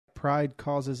pride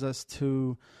causes us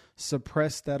to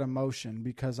suppress that emotion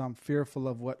because I'm fearful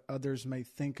of what others may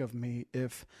think of me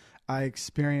if I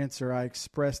experience or I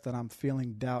express that I'm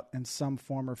feeling doubt in some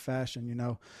form or fashion, you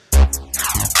know.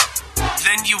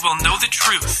 Then you will know the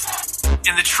truth,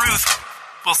 and the truth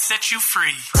will set you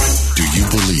free. Do you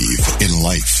believe in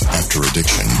life after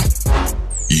addiction?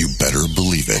 You better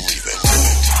believe it.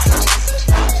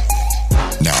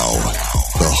 Now,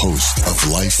 the host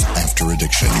of Life After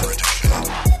Addiction.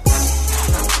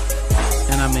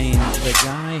 And I mean, the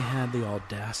guy had the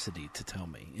audacity to tell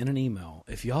me in an email,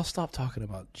 if y'all stop talking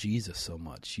about Jesus so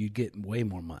much, you'd get way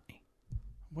more money.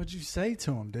 What'd you say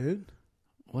to him, dude?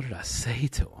 What did I say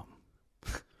to him?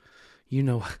 You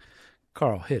know,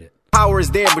 Carl, hit it. Power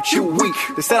is there, but you weak.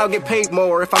 They said I'll get paid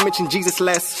more if I mention Jesus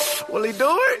less. Will he do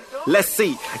it? Let's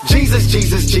see. Jesus,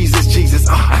 Jesus, Jesus, Jesus.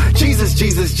 Jesus,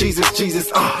 Jesus, Jesus,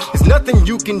 Jesus. There's nothing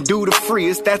you can do to free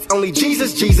us. That's only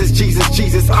Jesus, Jesus, Jesus,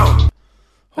 Jesus.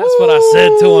 That's what I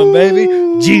said to him,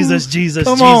 baby. Jesus, Jesus,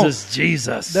 Come Jesus, on.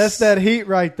 Jesus. That's that heat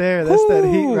right there. That's that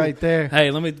heat right there. Hey,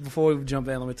 before we jump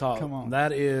in, let me talk. Come on.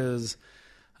 That is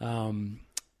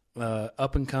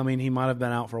up and coming. He might have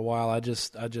been out for a while. I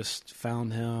just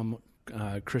found him,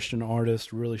 Christian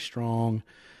artist, really strong.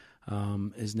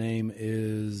 His name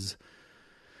is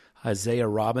Isaiah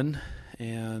Robin,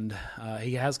 and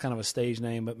he has kind of a stage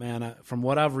name, but man, from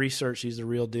what I've researched, he's the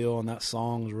real deal, and that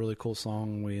song is a really cool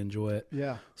song. We enjoy it.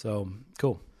 Yeah. So,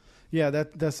 cool. Yeah,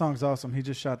 that song's awesome. He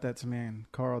just shot that to me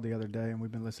and Carl the other day, and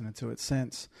we've been listening to it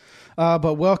since.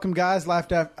 But welcome, guys.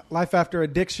 Life After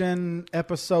Addiction,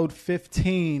 episode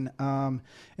 15. And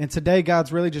today,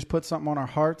 God's really just put something on our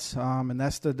hearts, and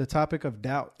that's the topic of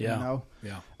doubt. Yeah. You know?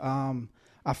 Yeah.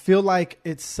 I feel like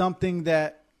it's something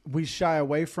that we shy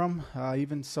away from,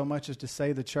 even so much as to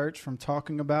say the church from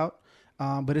talking about.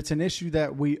 But it's an issue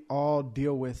that we all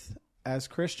deal with as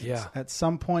Christians. Yeah. At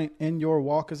some point in your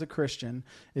walk as a Christian,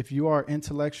 if you are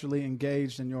intellectually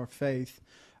engaged in your faith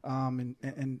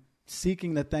and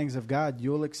seeking the things of God,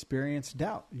 you'll experience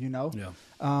doubt, you know? Yeah.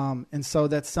 And so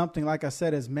that's something, like I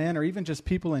said, as men or even just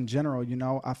people in general, you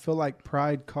know, I feel like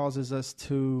pride causes us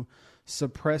to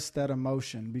suppress that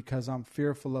emotion because I'm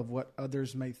fearful of what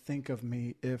others may think of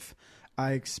me if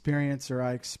I experience or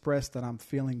I express that I'm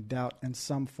feeling doubt in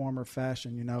some form or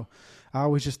fashion, you know. I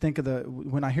always just think of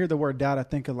when I hear the word doubt, I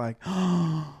think of like,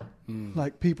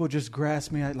 like people just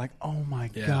grasp me like, oh my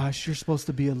gosh, you're supposed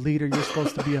to be a leader. You're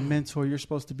supposed to be a mentor. You're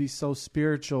supposed to be so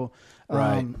spiritual.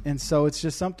 Right. And so it's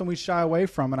just something we shy away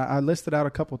from. And I listed out a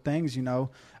couple things, you know,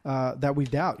 that we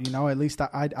doubt, you know, at least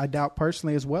I doubt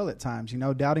personally as well at times, you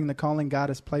know, doubting the calling God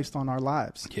has placed on our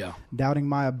lives. Yeah. Doubting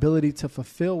my ability to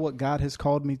fulfill what God has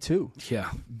called me to.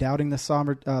 Yeah. Doubting the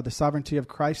sovereignty of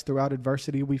Christ throughout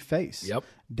adversity we face. Yep.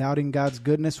 Doubting God's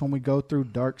goodness when we go through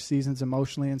dark seasons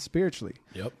emotionally and spiritually.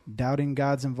 Yep. Doubting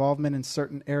God's involvement in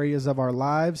certain areas of our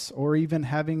lives, or even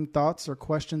having thoughts or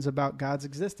questions about God's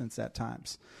existence at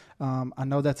times. I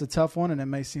know that's a tough one, and it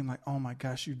may seem like, oh my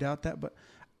gosh, you doubt that, but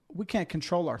we can't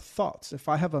control our thoughts. If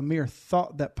I have a mere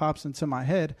thought that pops into my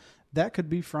head, that could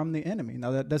be from the enemy.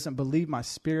 Now, that doesn't believe my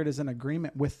spirit is in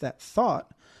agreement with that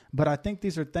thought, but I think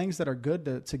these are things that are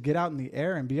good to get out in the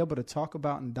air and be able to talk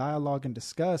about and dialogue and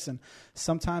discuss. And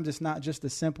sometimes it's not just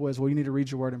as simple as, well, you need to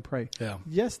read your word and pray. Yeah.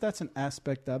 Yes, that's an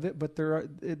aspect of it, but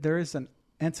there is an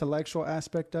intellectual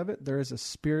aspect of it. There is a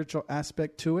spiritual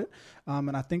aspect to it.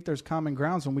 And I think there's common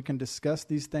grounds when we can discuss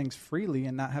these things freely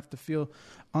and not have to feel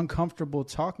uncomfortable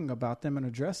talking about them and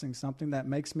addressing something that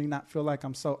makes me not feel like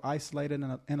I'm so isolated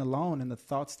and alone in the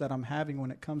thoughts that I'm having when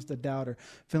it comes to doubt, or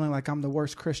feeling like I'm the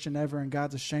worst Christian ever and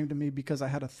God's ashamed of me because I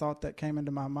had a thought that came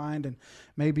into my mind and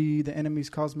maybe the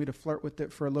enemy's caused me to flirt with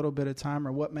it for a little bit of time,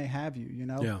 or what may have you, you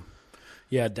know? Yeah.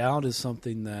 Yeah. Doubt is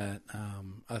something that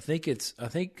I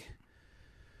think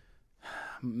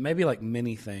maybe like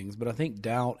many things, but I think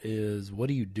doubt is, what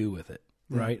do you do with it,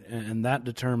 right? And that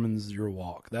determines your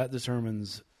walk. That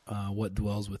determines what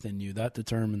dwells within you. That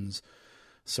determines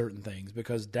certain things,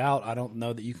 because doubt, I don't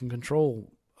know that you can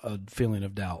control a feeling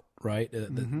of doubt, right?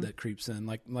 That creeps in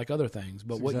like other things.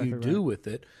 But That's what you exactly do right. with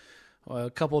it, a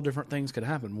couple of different things could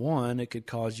happen. One, it could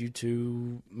cause you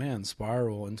to,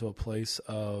 spiral into a place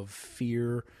of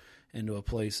fear, into a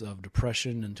place of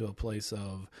depression, into a place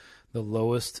of the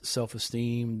lowest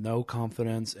self-esteem, no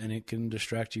confidence, and it can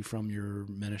distract you from your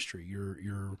ministry,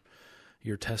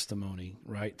 your testimony,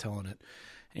 right? Telling it.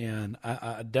 And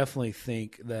I definitely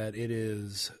think that it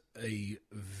is a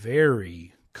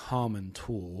very common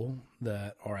tool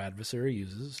that our adversary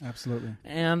uses. Absolutely.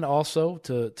 And also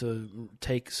to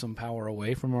take some power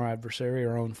away from our adversary.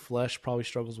 Our own flesh probably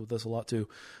struggles with this a lot too.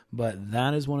 But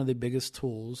that is one of the biggest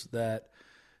tools that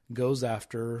goes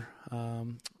after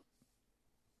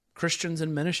Christians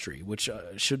in ministry, which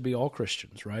should be all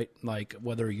Christians, right? Like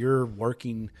whether you're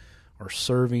working or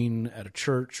serving at a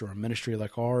church or a ministry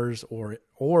like ours,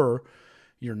 or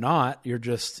you're not,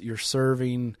 you're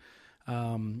serving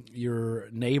your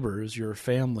neighbors, your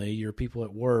family, your people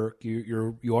at work.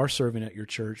 You are serving at your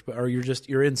church, or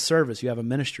you're in service. You have a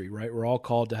ministry, right? We're all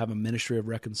called to have a ministry of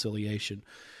reconciliation.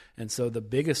 And so the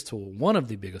biggest tool, one of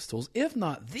the biggest tools, if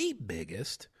not the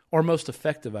biggest or most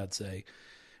effective, I'd say,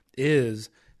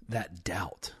 is that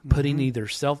doubt, putting either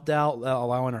self-doubt,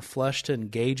 allowing our flesh to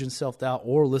engage in self-doubt,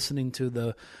 or listening to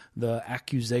the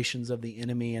accusations of the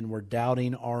enemy, and we're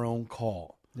doubting our own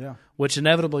call. Yeah. Which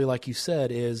inevitably, like you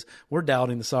said, is we're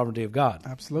doubting the sovereignty of God.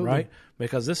 Absolutely. Right?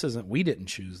 Because we didn't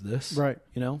choose this. Right.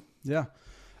 You know? Yeah.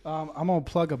 I'm going to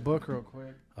plug a book real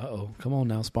quick. Uh-oh. Come on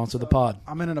now. Sponsor the pod.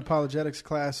 I'm in an apologetics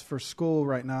class for school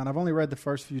right now, and I've only read the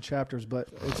first few chapters, but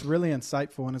it's really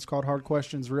insightful, and it's called Hard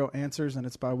Questions, Real Answers, and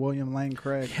it's by William Lane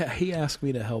Craig. Yeah, he asked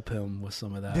me to help him with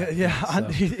some of that. Yeah, So,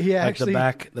 he actually...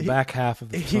 the back half of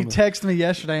the... He texted me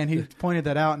yesterday, and he pointed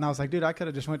that out, and I was like, dude, I could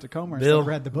have just went to Comer and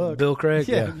read the book. Bill Craig?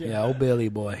 Yeah. Old Billy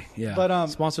boy. Yeah. But,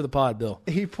 sponsor the pod, Bill.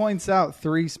 He points out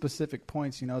 3 specific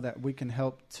points, that we can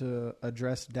help to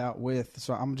address doubt with.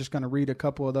 So I'm just going to read a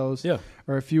couple of those,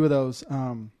 or a few of those.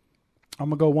 I'm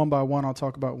going to go one by one. I'll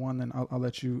talk about one, then I'll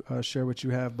let you share what you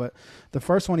have. But the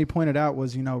first one he pointed out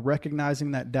was,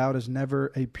 recognizing that doubt is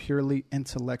never a purely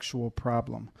intellectual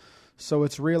problem. So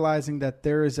it's realizing that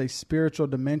there is a spiritual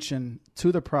dimension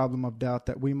to the problem of doubt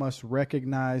that we must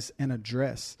recognize and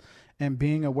address. And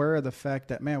being aware of the fact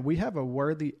that, man, we have a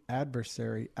worthy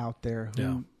adversary out there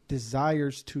who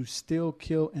desires to steal,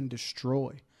 kill, and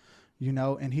destroy.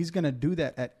 And he's going to do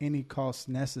that at any cost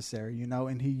necessary,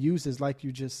 and he uses, like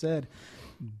you just said,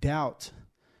 doubt,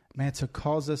 man, to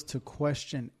cause us to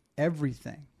question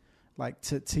everything, like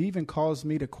to even cause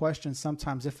me to question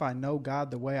sometimes if I know God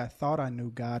the way I thought I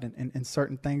knew God, and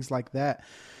certain things like that.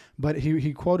 But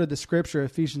he quoted the scripture,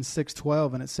 Ephesians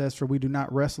 6:12, and it says, "For we do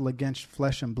not wrestle against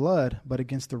flesh and blood, but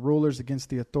against the rulers, against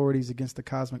the authorities, against the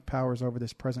cosmic powers over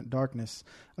this present darkness,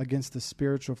 against the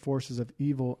spiritual forces of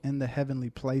evil in the heavenly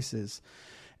places."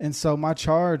 And so my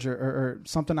charge, or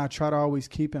something I try to always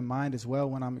keep in mind as well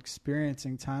when I'm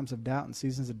experiencing times of doubt and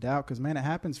seasons of doubt, because, man, it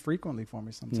happens frequently for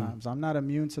me sometimes. I'm not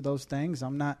immune to those things.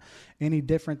 I'm not any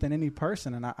different than any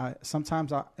person. And I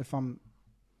sometimes, if I'm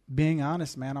being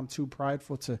honest, man, I'm too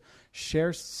prideful to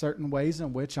share certain ways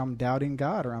in which I'm doubting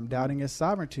God, or I'm doubting his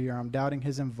sovereignty, or I'm doubting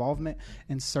his involvement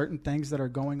in certain things that are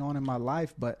going on in my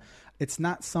life. But it's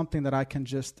not something that I can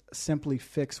just simply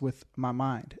fix with my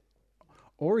mind,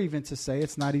 or even to say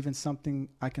it's not even something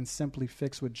I can simply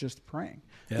fix with just praying.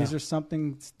 Yeah. These are some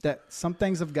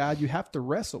things of God you have to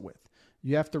wrestle with.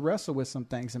 You have to wrestle with some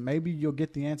things, and maybe you'll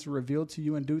get the answer revealed to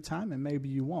you in due time, and maybe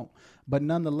you won't. But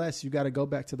nonetheless, you got to go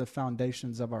back to the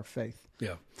foundations of our faith.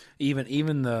 Yeah. Even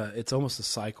it's almost a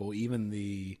cycle, even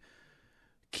the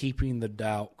keeping the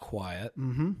doubt quiet.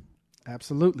 Mm-hmm.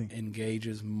 Absolutely.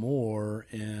 Engages more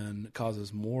and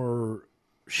causes more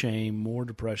shame, more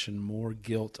depression, more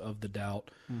guilt of the doubt.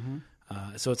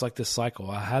 Mm-hmm. So it's like this cycle.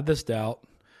 I had this doubt.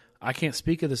 I can't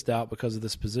speak of this doubt because of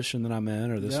this position that I'm in,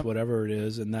 or this whatever it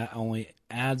is, and that only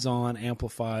adds on,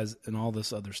 amplifies, and all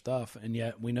this other stuff. And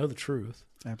yet we know the truth.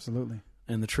 Absolutely.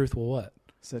 And the truth will what?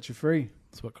 Set you free.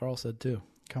 That's what Carl said too.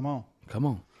 Come on.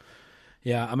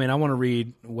 Yeah, I mean, I want to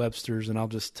read Webster's, and I'll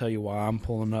just tell you why I'm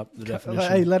pulling up the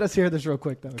definition. Hey, let us hear this real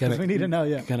quick, though, because we need to know.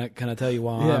 Yeah. Can I tell you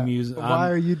why I'm using? Why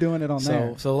are you doing it on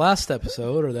there? So last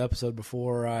episode, or the episode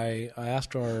before, I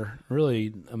asked our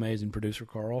really amazing producer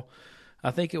Carl. I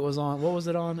think it was on, what was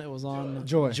it on? It was on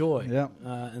Joy. Yeah.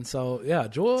 And so,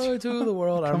 joy to the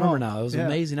world. I remember now. It was an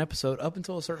amazing episode up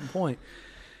until a certain point.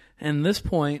 And this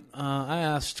point, I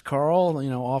asked Carl,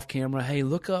 off camera, hey,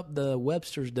 look up the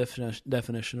Webster's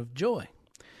definition of joy.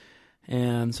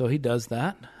 And so he does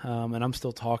that. And I'm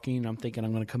still talking. I'm thinking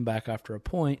I'm going to come back after a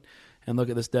point and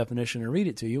look at this definition and read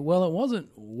it to you. Well, it wasn't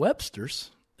Webster's.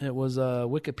 It was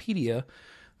Wikipedia.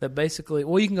 That basically,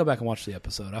 you can go back and watch the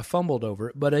episode. I fumbled over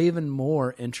it, but even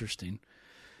more interesting,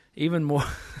 he pulled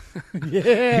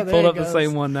up the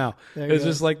same one now. It's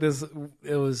just like this.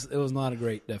 It was not a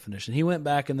great definition. He went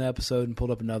back in the episode and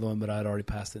pulled up another one, but I'd already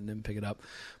passed it and didn't pick it up.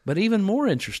 But even more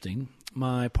interesting,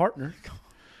 my partner,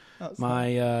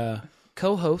 my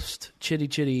co-host, Chitty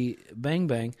Chitty Bang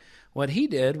Bang, what he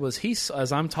did was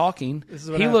as I'm talking,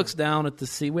 he looks down at the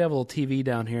sea. We have a little TV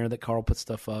down here that Carl puts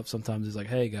stuff up. Sometimes he's like,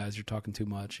 hey, guys, you're talking too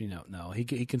much. No, he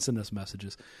can send us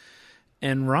messages.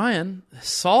 And Ryan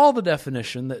saw the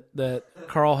definition that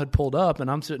Carl had pulled up,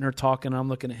 and I'm sitting there talking, and I'm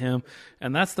looking at him,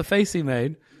 and that's the face he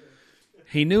made.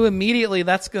 He knew immediately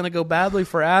that's going to go badly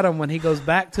for Adam when he goes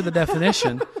back to the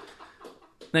definition.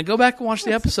 Now go back and watch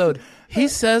the episode. He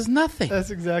says nothing. That's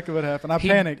exactly what happened. I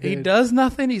panicked. He dude. does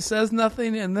nothing. He says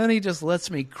nothing, and then he just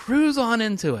lets me cruise on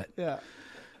into it. Yeah.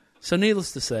 So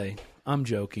needless to say, I'm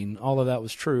joking. All of that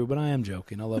was true, but I am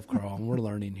joking. I love Carl, and we're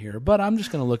learning here. But I'm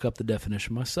just going to look up the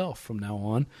definition myself from now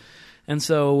on. And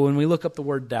so when we look up the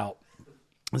word doubt,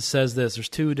 it says this. There's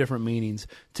two different meanings.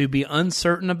 To be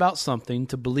uncertain about something,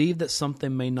 to believe that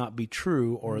something may not be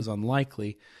true or is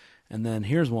unlikely. And then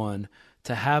here's one,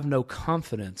 to have no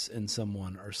confidence in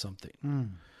someone or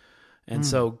something. And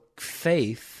so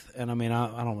faith, and I mean,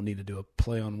 I don't need to do a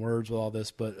play on words with all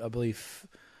this, but I believe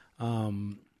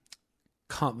the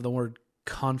word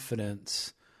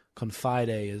confidence, confide,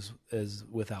 is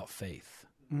without faith.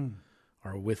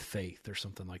 Or with faith or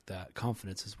something like that.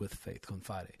 Confidence is with faith,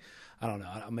 confide. I don't know.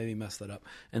 I maybe messed that up.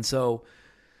 And so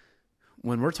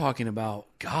when we're talking about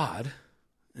God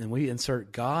and we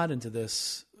insert God into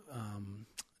this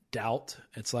doubt,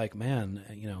 it's like, man,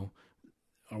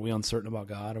 are we uncertain about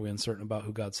God? Are we uncertain about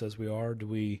who God says we are? Do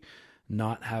we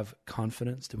not have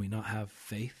confidence? Do we not have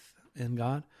faith in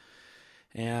God?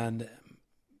 And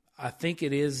I think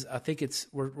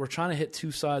we're trying to hit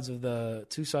two sides of the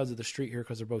street here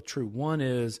because they're both true. One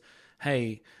is,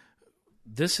 hey,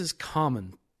 this is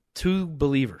common to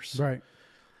believers. Right.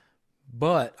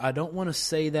 But I don't want to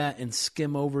say that and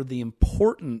skim over the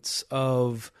importance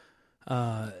of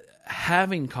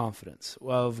having confidence,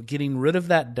 of getting rid of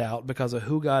that doubt because of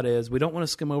who God is. We don't want to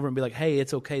skim over and be like, hey,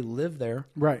 it's okay, live there.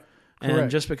 Right. And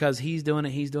Correct. just because he's doing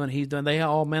it, they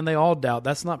all doubt.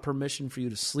 That's not permission for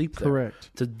you to sleep there. Correct.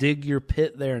 To dig your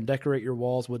pit there and decorate your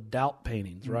walls with doubt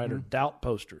paintings, right? Or doubt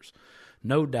posters.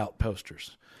 No doubt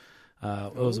posters.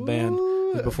 It was a band.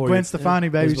 It was before Gwen Stefani,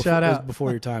 baby, shout It out. was before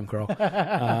your time, Carl.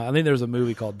 I think there was a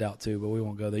movie called Doubt too, but we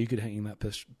won't go there. You could hang that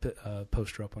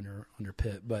poster up on your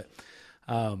pit. But,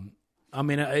 I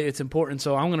mean, it's important.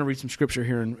 So I'm going to read some scripture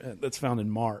here that's found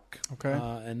in Mark. Okay.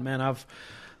 And man,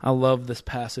 I love this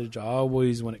passage. I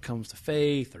always, when it comes to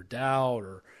faith or doubt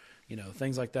or,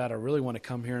 things like that, I really want to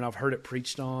come here, and I've heard it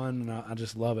preached on, and I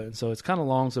just love it. And so it's kind of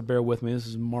long, so bear with me. This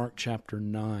is Mark chapter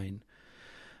 9,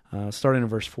 starting in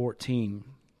verse 14.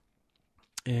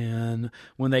 And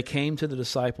when they came to the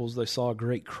disciples, they saw a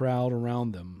great crowd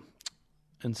around them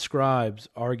and scribes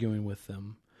arguing with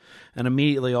them. And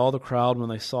immediately all the crowd, when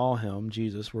they saw him,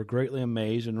 Jesus, were greatly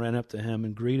amazed and ran up to him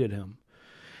and greeted him.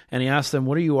 And he asked them,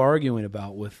 "What are you arguing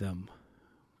about with them?"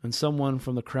 And someone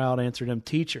from the crowd answered him,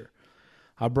 "Teacher,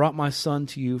 I brought my son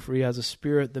to you, for he has a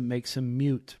spirit that makes him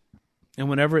mute. And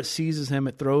whenever it seizes him,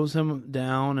 it throws him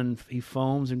down, and he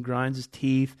foams and grinds his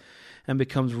teeth and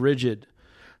becomes rigid.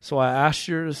 So I asked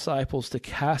your disciples to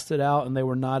cast it out, and they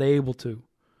were not able to."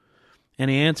 And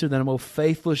he answered them, "O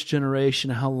faithless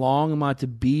generation, how long am I to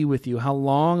be with you? How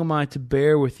long am I to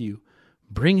bear with you?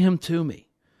 Bring him to me."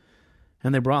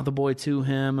 And they brought the boy to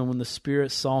him, and when the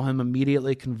spirit saw him,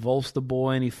 immediately convulsed the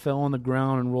boy, and he fell on the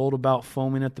ground and rolled about,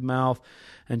 foaming at the mouth.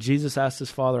 And Jesus asked his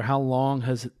father, "How long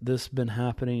has this been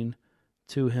happening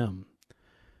to him?"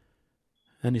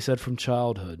 And he said, "From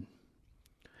childhood.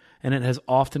 And it has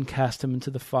often cast him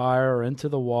into the fire or into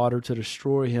the water to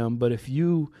destroy him. But if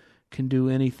you can do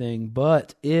anything,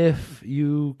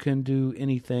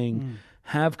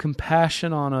 have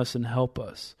compassion on us and help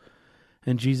us."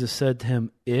 And Jesus said to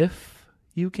him, "If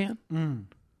you can.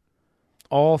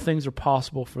 All things are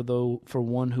possible for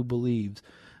one who believes."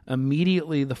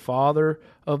 Immediately the father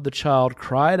of the child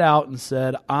cried out and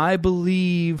said, "I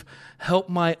believe, help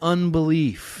my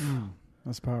unbelief."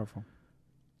 That's powerful.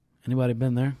 Anybody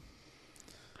been there?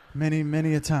 Many,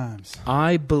 many a times.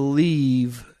 I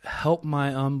believe, help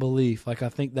my unbelief. Like, I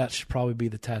think that should probably be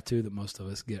the tattoo that most of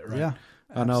us get, right? Yeah,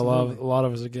 I know a lot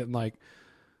of us are getting like,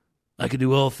 "I can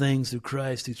do all things through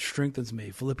Christ who strengthens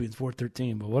me," Philippians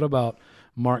 4:13. But what about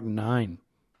Mark 9?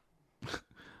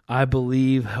 I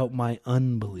believe, help my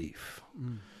unbelief.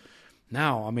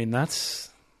 Now, I mean, I've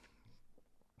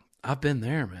been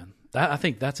there, man. I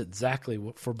think that's exactly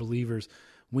what, for believers,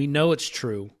 we know it's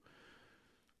true,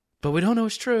 but we don't know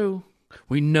it's true.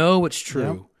 We know it's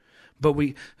true, but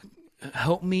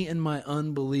help me in my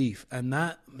unbelief. And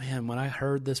that, man, when I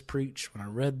heard this preach, when I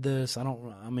read this,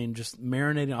 just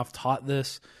marinating, I've taught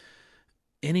this.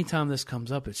 Anytime this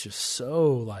comes up, it's just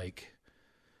so like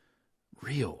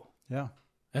real. Yeah.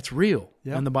 That's real.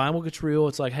 Yeah. When the Bible gets real,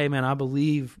 it's like, hey, man, I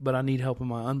believe, but I need help in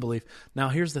my unbelief. Now,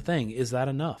 here's the thing. Is that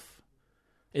enough?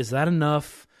 Is that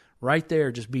enough right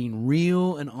there, just being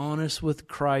real and honest with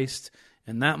Christ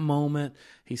in that moment?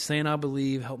 He's saying, I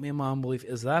believe, help me in my unbelief.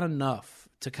 Is that enough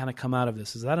to kind of come out of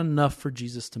this? Is that enough for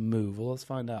Jesus to move? Well, let's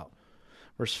find out.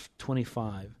 Verse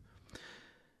 25.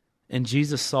 And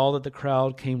Jesus saw that the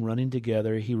crowd came running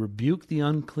together. He rebuked the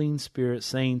unclean spirit,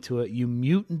 saying to it, "You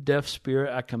mute and deaf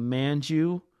spirit, I command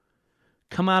you,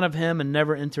 come out of him and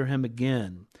never enter him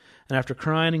again." And after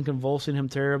crying and convulsing him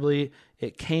terribly,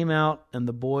 it came out, and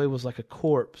the boy was like a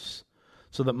corpse,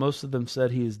 so that most of them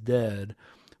said he is dead.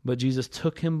 But Jesus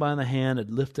took him by the hand and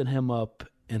lifted him up,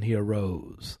 and he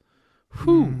arose.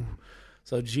 Whew.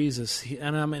 So Jesus,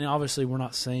 and I mean, obviously we're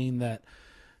not saying that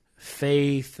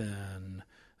faith and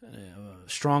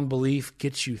strong belief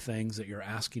gets you things that you're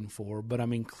asking for, but I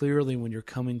mean, clearly when you're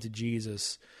coming to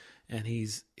Jesus and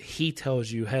he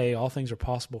tells you, hey, all things are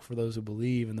possible for those who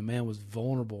believe, and the man was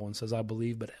vulnerable and says, I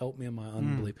believe, but help me in my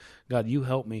unbelief. God, you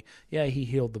help me. Yeah, he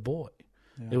healed the boy.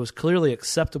 Yeah. It was clearly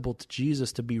acceptable to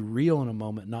Jesus to be real in a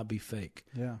moment, not be fake.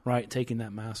 Yeah. Right? Taking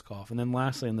that mask off. And then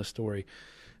lastly in the story,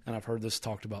 and I've heard this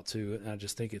talked about too, and I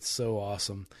just think it's so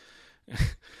awesome.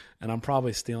 And I'm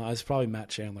probably stealing, it's probably Matt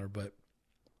Chandler, but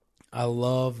I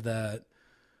love that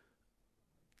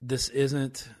this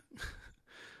isn't,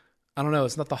 I don't know,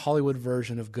 it's not the Hollywood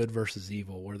version of good versus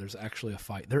evil where there's actually a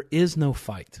fight. There is no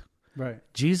fight. Right.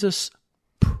 Jesus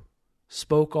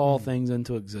spoke all things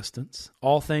into existence.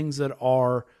 All things that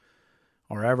are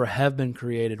or ever have been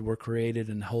created were created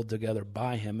and held together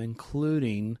by him,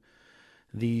 including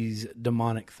these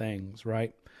demonic things,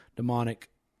 right? Demonic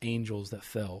angels that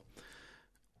fell.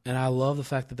 And I love the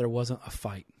fact that there wasn't a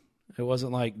fight. It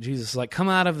wasn't like Jesus is like, come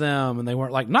out of them. And they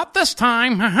weren't like, not this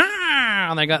time. Ha-ha!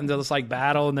 And they got into this like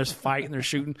battle and there's fight and they're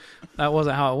shooting. That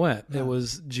wasn't how it went. No. It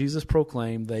was Jesus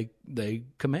proclaimed, they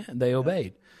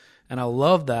obeyed. And I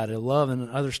love that. I love, and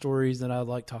other stories that I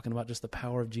like talking about just the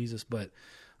power of Jesus, but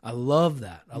I love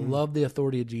that. I love the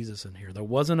authority of Jesus in here. There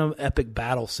wasn't an epic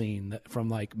battle scene from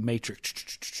like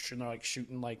Matrix, and they're like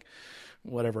shooting like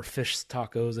whatever fish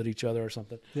tacos at each other or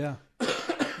something. Yeah.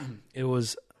 It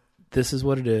was, this is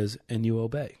what it is, and you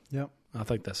obey. Yep. I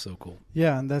think that's so cool.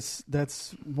 Yeah, and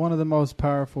that's one of the most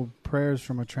powerful prayers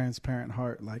from a transparent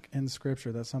heart. Like in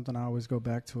Scripture, that's something I always go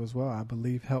back to as well. I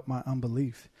believe, help my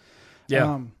unbelief.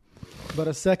 Yeah. But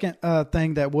a second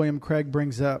thing that William Craig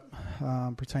brings up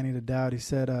pertaining to doubt, he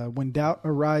said, when doubt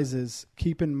arises,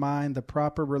 keep in mind the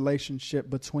proper relationship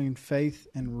between faith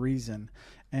and reason.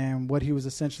 And what he was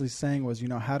essentially saying was,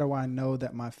 how do I know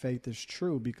that my faith is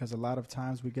true? Because a lot of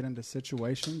times we get into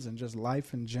situations and just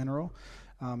life in general.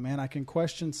 I can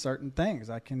question certain things.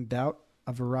 I can doubt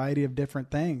a variety of different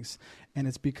things. And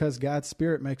it's because God's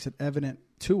Spirit makes it evident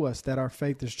to us that our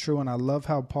faith is true. And I love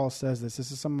how Paul says this.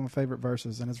 This is some of my favorite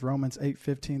verses, and it's Romans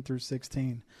 8:15 through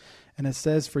 16. And it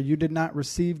says, for you did not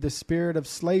receive the spirit of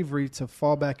slavery to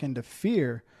fall back into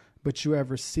fear, but you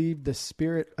have received the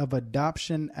spirit of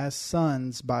adoption as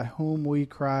sons, by whom we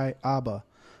cry, Abba,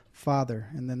 Father.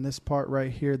 And then this part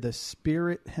right here, the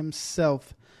Spirit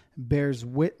himself bears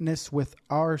witness with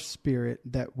our spirit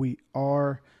that we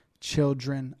are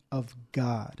children of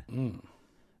God.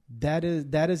 That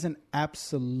is an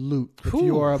absolute. If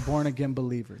you are a born again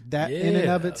believer, that in and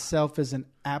of itself is an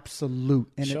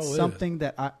absolute, and it's something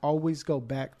that I always go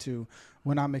back to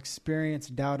when I'm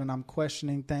experiencing doubt and I'm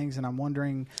questioning things and I'm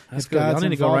wondering if God's I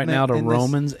need to go right now to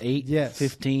Romans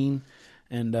 8:15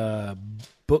 and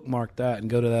bookmark that and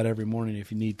go to that every morning if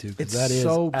you need to. It's that is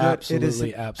so good.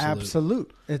 Absolutely, it is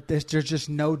absolute. There's just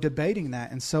no debating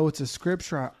that. And so it's a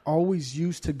scripture I always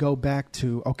used to go back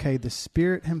to. Okay, the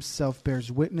Spirit himself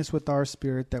bears witness with our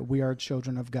spirit that we are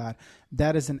children of God.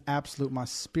 That is an absolute. My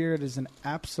spirit is an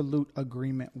absolute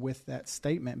agreement with that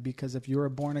statement, because if you're a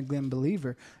born again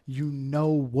believer, you know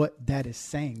what that is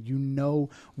saying. You know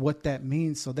what that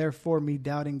means. So therefore, me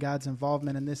doubting God's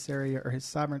involvement in this area or his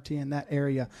sovereignty in that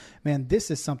area, man,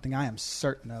 this is something I am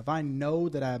certain of. I know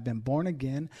that I have been born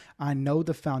again. I know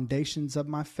the foundations of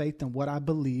my faith and what I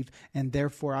believe, and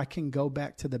therefore I can go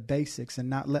back to the basics and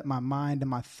not let my mind and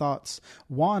my thoughts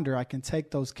wander. I can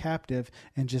take those captive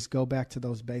and just go back to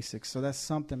those basics. So that's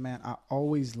something, man, I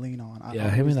always lean on.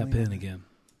 Hand me that pen again.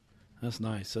 That's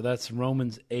nice. So that's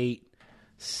Romans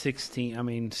 8:16. I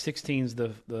mean, 16 is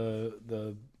the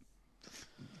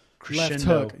crescendo. Left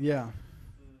hook, yeah.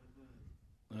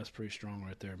 That's pretty strong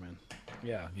right there, man.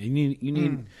 Yeah, you need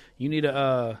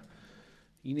a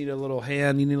little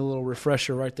hand. You need a little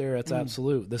refresher right there. That's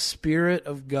absolute. The Spirit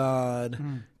of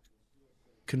God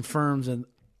confirms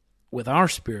with our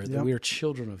spirit that we are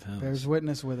children of Him. There's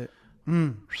witness with it.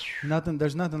 There's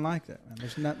nothing like that, man.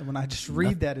 There's nothing. When I just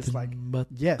read that, it's like,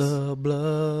 yes, the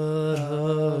blood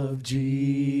of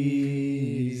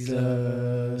Jesus.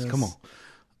 Come on.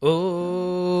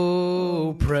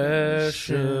 Oh,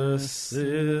 precious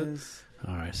is.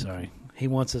 All right, sorry. He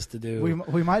wants us to do.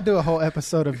 We might do a whole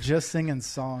episode of just singing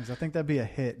songs. I think that'd be a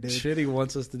hit, dude. Shitty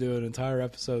wants us to do an entire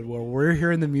episode where we're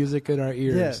hearing the music in our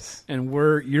ears, Yes. and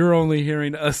you're only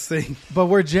hearing us sing. But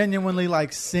we're genuinely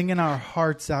like singing our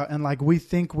hearts out, and like we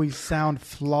think we sound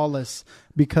flawless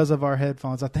because of our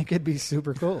headphones. I think it'd be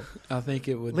super cool. I think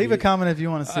it would. Leave a comment if you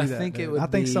want to see I that. think dude. it would. I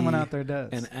think be someone out there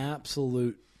does. an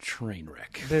absolute train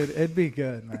wreck. Dude, it'd be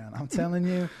good, man. I'm telling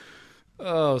you.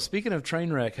 Oh, speaking of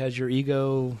train wreck, has your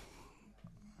ego?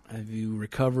 Have you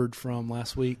recovered from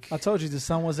last week? I told you the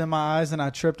sun was in my eyes and I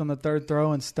tripped on the third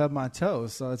throw and stubbed my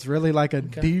toes. So it's really like a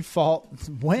default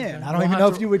win. Okay. I don't even know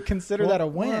if you would consider that a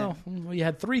win. Well, you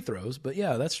had 3 throws, but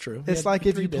yeah, that's true. It's like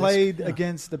if 3 you discs. played Yeah.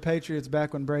 against the Patriots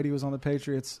back when Brady was on the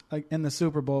Patriots like in the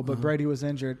Super Bowl, but Brady was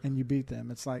injured and you beat them.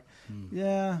 It's like,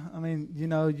 yeah, I mean, you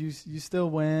know, you still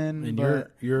win, And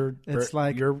but you're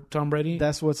Tom Brady.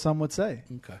 that's what some would say.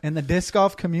 Okay. In the disc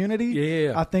golf community,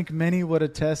 Yeah. I think many would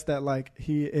attest that like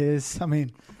he is. I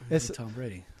mean, it's Tom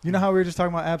Brady. you know how we were just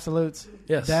talking about absolutes.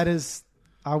 Yes. That is,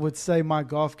 I would say my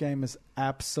golf game is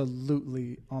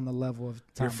absolutely on the level of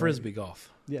Tom Your frisbee Brady. golf.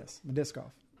 Yes, my disc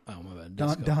golf. Oh my bad.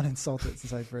 Disc golf. Don't insult it and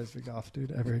say frisbee golf, dude,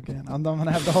 ever again. I'm going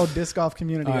to have the whole disc golf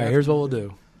community. All right, after here's me, what we'll dude.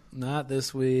 do. Not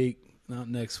this week, not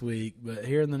next week, but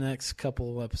here in the next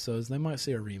couple of episodes, they might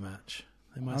see a rematch.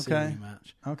 They might see a Okay.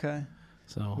 rematch. Okay.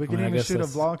 So We can I even guess shoot a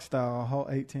that's- vlog style, a whole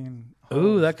 18 Ooh,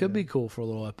 holes, that could dude. be cool for a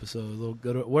little episode. A little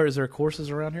go to, where is there courses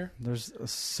around here? There's a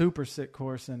super sick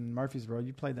course in Murfreesboro.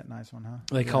 You played that nice one, huh?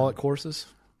 They call it courses.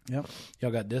 Yep.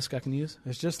 Y'all got disc I can use?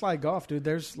 It's just like golf, dude.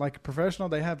 There's like professional.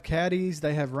 They have caddies.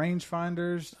 They have range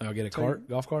finders. I'll get a So- cart,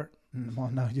 golf cart.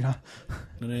 Well, no, you know.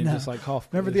 And then No. just like golf.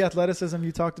 Remember the athleticism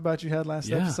you talked about you had last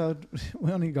Yeah. episode?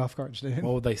 We don't need golf carts, dude.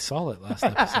 Well, they saw it last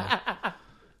episode.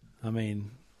 I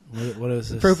mean, what is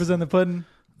this? Proof is in the pudding.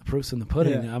 The proof's in the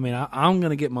pudding. Yeah. I mean, I'm going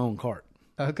to get my own cart.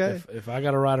 Okay. If I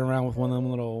got to ride around with one of them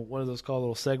little, what are those called,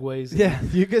 little segways? Yeah,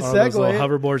 you could Or those little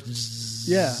segue. hoverboards.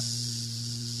 Yeah.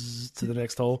 To the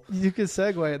next hole. You could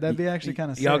segue it. That'd be actually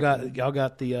kind of sick. Y'all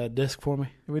got the disc for me?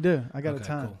 We do. I got Okay, a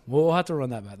ton. cool. Well, we'll have to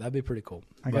run that back. That'd be pretty cool.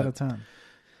 I got a ton.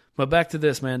 But back to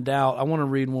this, man. Doubt. I want to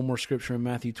read one more scripture in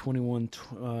Matthew 21,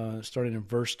 starting in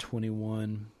verse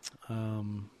 21. I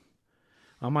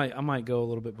might go a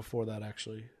little bit before that,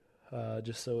 actually,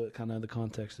 just so it kind of the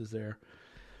context is there.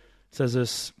 It says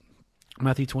this,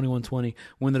 Matthew 21:20.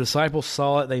 When the disciples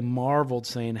saw it, they marveled,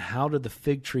 saying, "How did the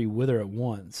fig tree wither at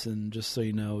once?" And just so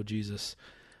you know, Jesus,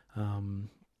 in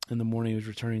the morning, he was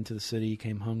returning to the city. He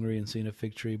came hungry, and seeing a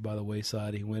fig tree by the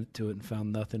wayside, he went to it and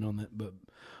found nothing on it but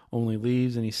only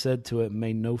leaves. And he said to it,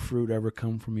 "May no fruit ever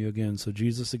come from you again." So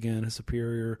Jesus, again, his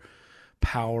superior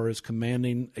power is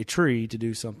commanding a tree to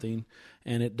do something,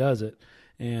 and it does it.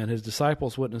 And his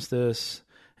disciples witnessed this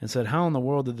and said, "How in the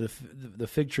world did the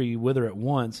fig tree wither at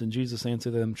once?" And Jesus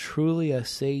answered them, "Truly I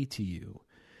say to you,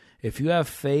 if you have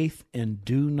faith and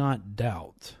do not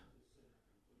doubt,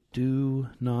 you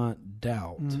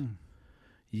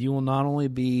will not only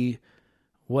do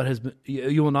what has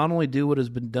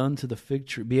been done to the fig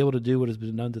tree, be able to do what has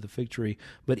been done to the fig tree,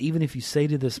 but even if you say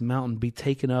to this mountain, be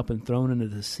taken up and thrown into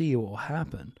the sea, it will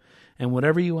happen. And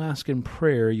whatever you ask in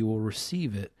prayer, you will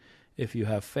receive it if you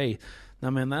have faith."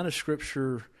 Now, man, that is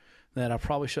scripture that I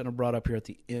probably shouldn't have brought up here at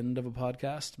the end of a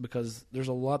podcast, because there's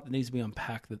a lot that needs to be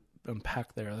unpacked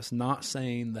there. That's not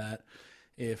saying that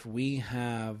if we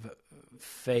have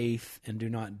faith and do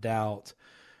not doubt,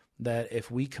 that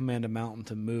if we command a mountain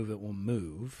to move, it will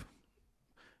move.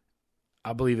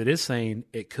 I believe it is saying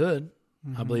it could.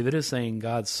 Mm-hmm. I believe it is saying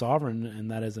God's sovereign,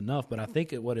 and that is enough. But I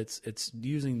think it's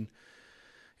using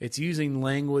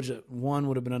language that one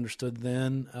would have been understood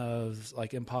then of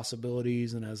like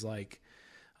impossibilities, and as like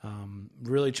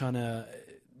really trying to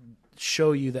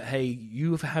show you that, hey,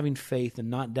 you having faith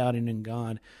and not doubting in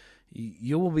God,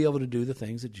 you will be able to do the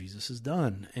things that Jesus has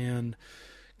done. And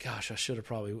gosh, I should have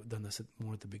probably done this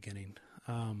more at the beginning.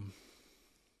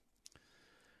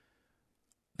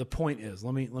 The point is,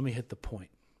 let me hit the point.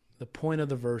 The point of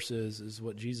the verse is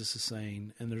what Jesus is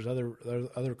saying, and there's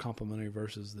other complementary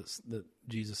verses that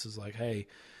Jesus is like, hey,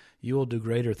 you will do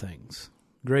greater things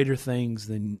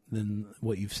than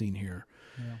what you've seen here.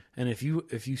 Yeah. And if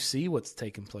you see what's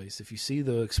taken place, if you see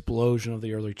the explosion of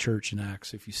the early church in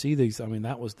Acts, if you see these, I mean,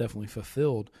 that was definitely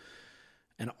fulfilled.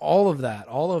 And all of that,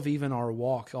 all of even our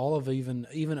walk, all of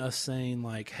even us saying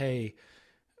like, hey,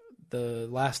 the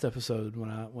last episode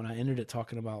when I ended it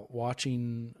talking about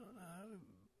watching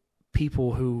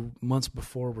people who months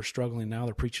before were struggling, now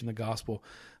they're preaching the gospel.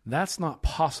 That's not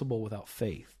possible without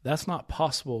faith. That's not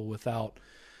possible without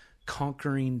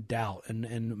conquering doubt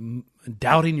and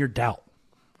doubting your doubt,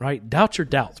 right? Doubt your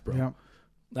doubts, bro. Yeah.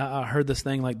 I heard this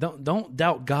thing like, don't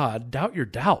doubt God, doubt your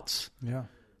doubts. Yeah.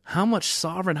 How much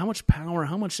sovereign, how much power,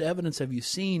 how much evidence have you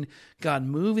seen God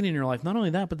moving in your life? Not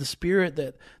only that, but the Spirit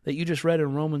that you just read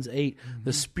in Romans 8,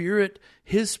 the Spirit,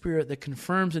 His Spirit that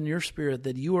confirms in your spirit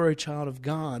that you are a child of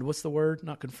God. What's the word?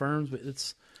 Not confirms, but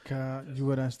it's... God, you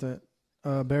would ask that.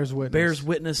 Bears witness. Bears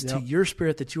witness to your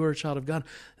spirit that you are a child of God.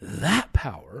 That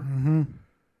power,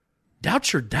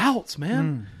 doubt your doubts,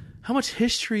 man. How much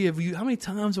history have you, how many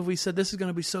times have we said, this is going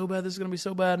to be so bad, this is going to be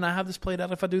so bad, and I have this played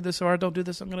out. If I do this or I don't do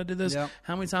this, I'm going to do this. Yep.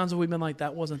 How many times have we been like,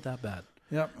 that wasn't that bad?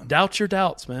 Yep. Doubt your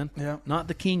doubts, man. Yep. Not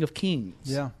the King of Kings.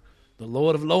 Yeah. The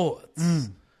Lord of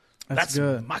Lords. That's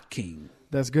good. my King.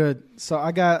 That's good. So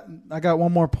I got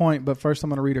one more point, but first I'm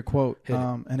going to read a quote. Hit it.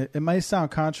 And it may sound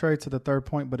contrary to the third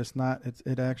point, but it's not.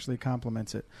 It actually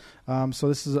complements it. So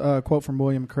this is a quote from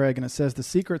William Craig, and it says, "The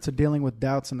secret to dealing with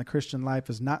doubts in the Christian life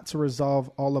is not to resolve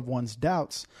all of one's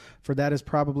doubts, for that is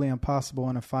probably impossible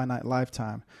in a finite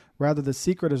lifetime. Rather, the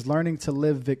secret is learning to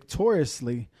live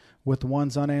victoriously with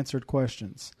one's unanswered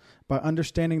questions. By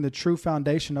understanding the true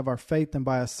foundation of our faith and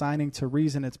by assigning to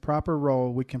reason its proper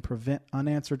role, we can prevent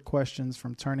unanswered questions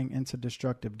from turning into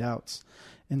destructive doubts.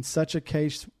 In such a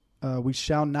case, we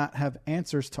shall not have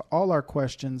answers to all our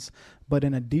questions, but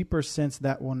in a deeper sense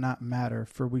that will not matter,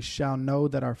 for we shall know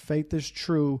that our faith is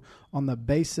true on the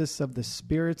basis of the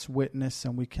Spirit's witness,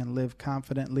 and we can live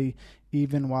confidently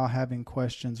even while having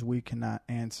questions we cannot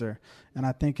answer." And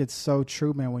I think it's so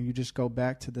true, man, when you just go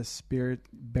back to the Spirit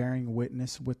bearing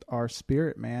witness with our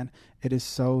spirit, man. It is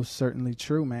so certainly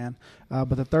true, man.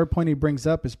 But the third point he brings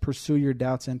up is pursue your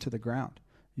doubts into the ground.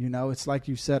 You know, it's like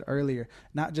you said earlier,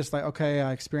 not just like, okay,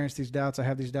 I experienced these doubts, I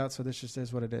have these doubts, so this just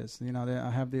is what it is. You know,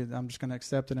 I'm just going to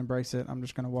accept it, embrace it. I'm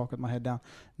just going to walk with my head down.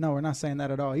 No, we're not saying that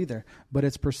at all either. But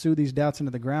it's pursue these doubts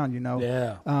into the ground, you know.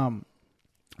 Yeah.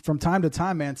 From time to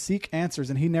time, man, seek answers.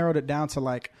 And he narrowed it down to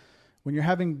like, when you're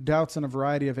having doubts in a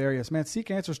variety of areas, man, seek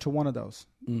answers to one of those.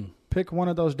 Pick one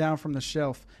of those down from the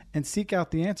shelf and seek out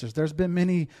the answers. There's been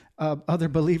many other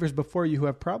believers before you who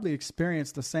have probably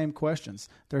experienced the same questions.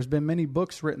 There's been many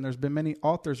books written. There's been many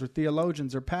authors or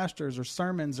theologians or pastors or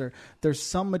sermons, or there's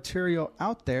some material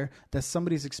out there that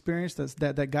somebody's experienced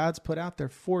that God's put out there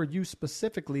for you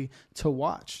specifically to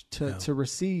watch, to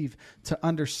receive, to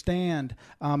understand.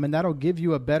 And that'll give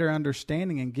you a better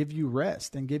understanding and give you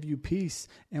rest and give you peace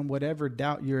in whatever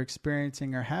doubt you're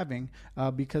experiencing or having,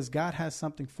 because God has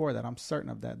something for that. I'm certain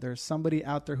of that. There's somebody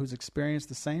out there who's experienced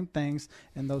the same things,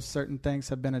 and those certain things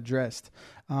have been addressed.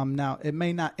 Now, it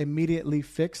may not immediately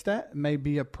fix that. It may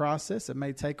be a process. It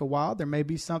may take a while. There may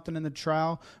be something in the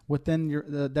trial within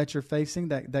that you're facing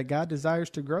that God desires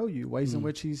to grow you, ways in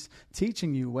which He's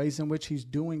teaching you, ways in which He's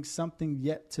doing something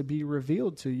yet to be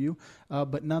revealed to you.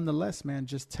 But nonetheless, man,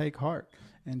 just take heart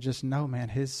and just know, man,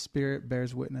 His Spirit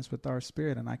bears witness with our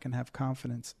spirit, and I can have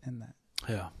confidence in that.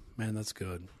 Yeah. Man, that's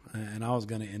good. And I was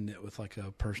going to end it with like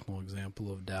a personal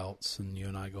example of doubts and you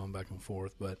and I going back and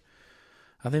forth, but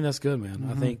I think that's good, man.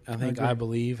 I think I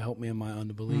believe, help me in my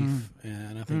unbelief,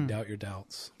 and I think doubt your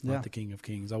doubts, not the King of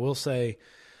Kings. I will say,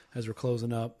 as we're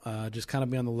closing up, just kind of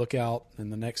be on the lookout in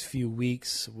the next few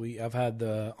weeks. I've had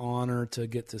the honor to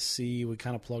get to see, we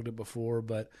kind of plugged it before,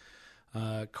 but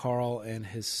Carl and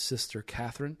his sister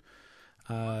Catherine,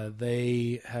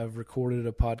 they have recorded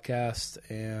a podcast,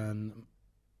 and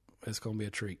it's going to be a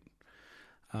treat.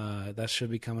 That should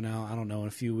be coming out, I don't know, in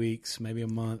a few weeks, maybe a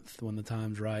month when the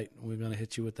time's right. We're going to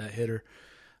hit you with that hitter.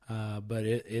 But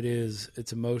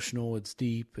it's emotional, it's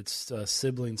deep, it's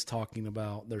siblings talking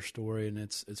about their story, and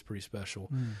it's pretty special.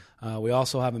 We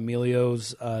also have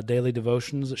Emilio's daily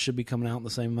devotions that should be coming out in the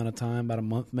same amount of time, about a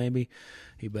month maybe.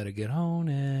 He better get on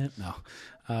it. No.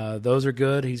 Those are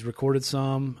good. He's recorded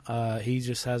some. He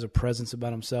just has a presence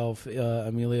about himself.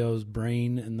 Emilio's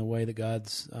brain and the way that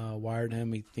God's wired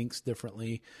him, he thinks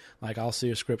differently. Like I'll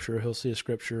see a scripture, he'll see a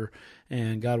scripture,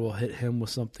 and God will hit him with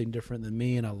something different than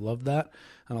me, and I love that.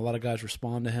 And a lot of guys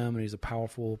respond to him, and he's a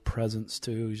powerful presence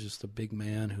too. He's just a big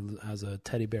man who has a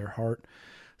teddy bear heart.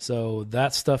 So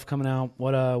that stuff coming out.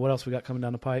 What else we got coming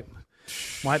down the pipe?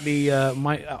 Might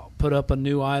put up a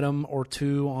new item or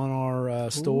two on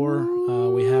our store.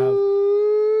 We have,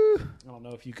 I don't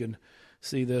know if you can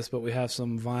see this, but we have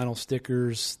some vinyl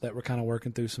stickers that we're kind of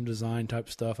working through, some design type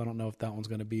stuff. I don't know if that one's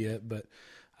going to be it, but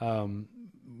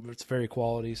it's very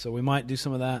quality. So we might do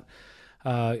some of that.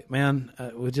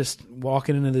 We're just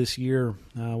walking into this year.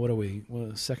 What are we?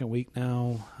 Second week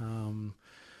now.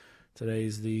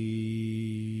 Today's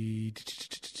the...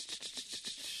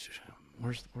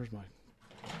 Where's my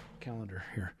calendar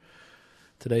here?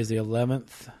 Today's the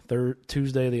 11th,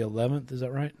 Tuesday the 11th. Is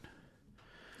that right?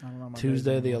 I don't know my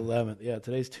Tuesday days the anymore. 11th. Yeah,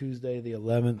 today's Tuesday the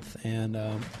 11th. And,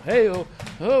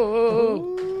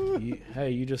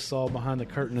 you just saw behind the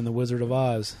curtain in The Wizard of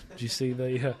Oz. Did you see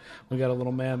we got a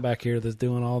little man back here that's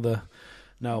doing all the,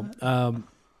 no,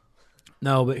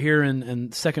 but here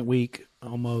in second week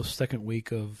of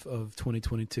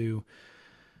 2022,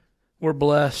 we're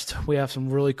blessed. We have some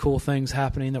really cool things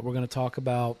happening that we're going to talk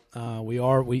about.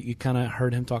 You kind of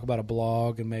heard him talk about a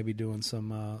blog and maybe doing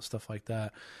some stuff like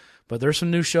that. But there's some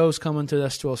new shows coming to the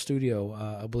S2L studio.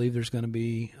 I believe there's going to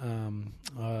be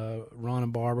Ron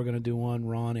and Barb are going to do one.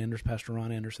 Pastor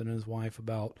Ron Anderson and his wife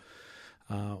about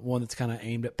one that's kind of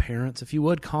aimed at parents. If you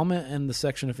would comment in the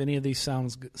section if any of these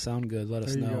sound good, let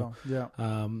us know. Yeah.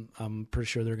 I'm pretty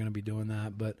sure they're going to be doing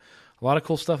that. But a lot of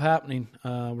cool stuff happening.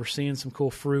 We're seeing some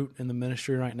cool fruit in the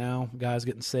ministry right now. Guys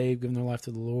getting saved, giving their life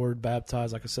to the Lord,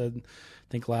 baptized. Like I said, I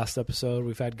think last episode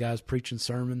we've had guys preaching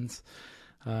sermons.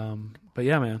 But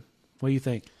yeah, man. What do you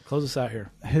think? Close us out here.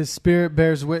 His Spirit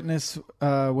bears witness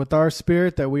with our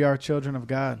spirit that we are children of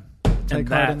God. Take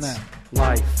heart in that.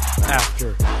 Life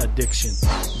after addiction.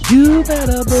 You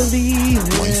better believe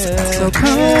it. So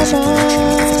come on.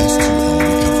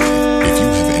 If you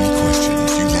have any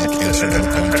questions you'd like answered in the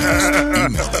podcast,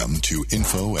 email them to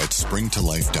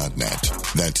info@springtolife.net.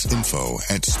 That's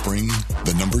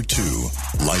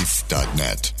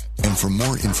info@spring2life.net. And for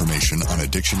more information on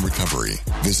addiction recovery,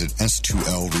 visit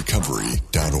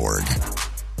s2lrecovery.org.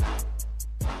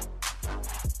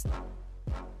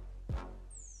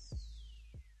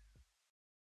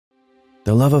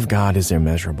 The love of God is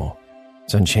immeasurable.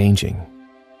 It's unchanging.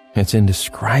 It's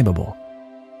indescribable.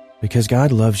 Because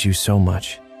God loves you so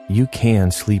much, you can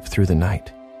sleep through the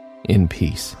night in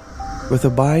peace. With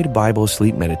Abide Bible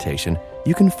Sleep Meditation,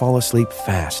 you can fall asleep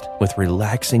fast with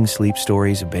relaxing sleep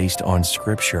stories based on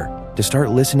Scripture. To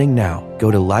start listening now, go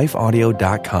to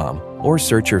lifeaudio.com or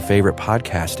search your favorite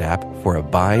podcast app for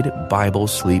Abide Bible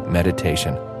Sleep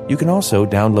Meditation. You can also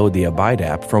download the Abide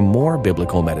app for more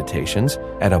biblical meditations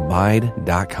at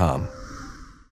abide.com.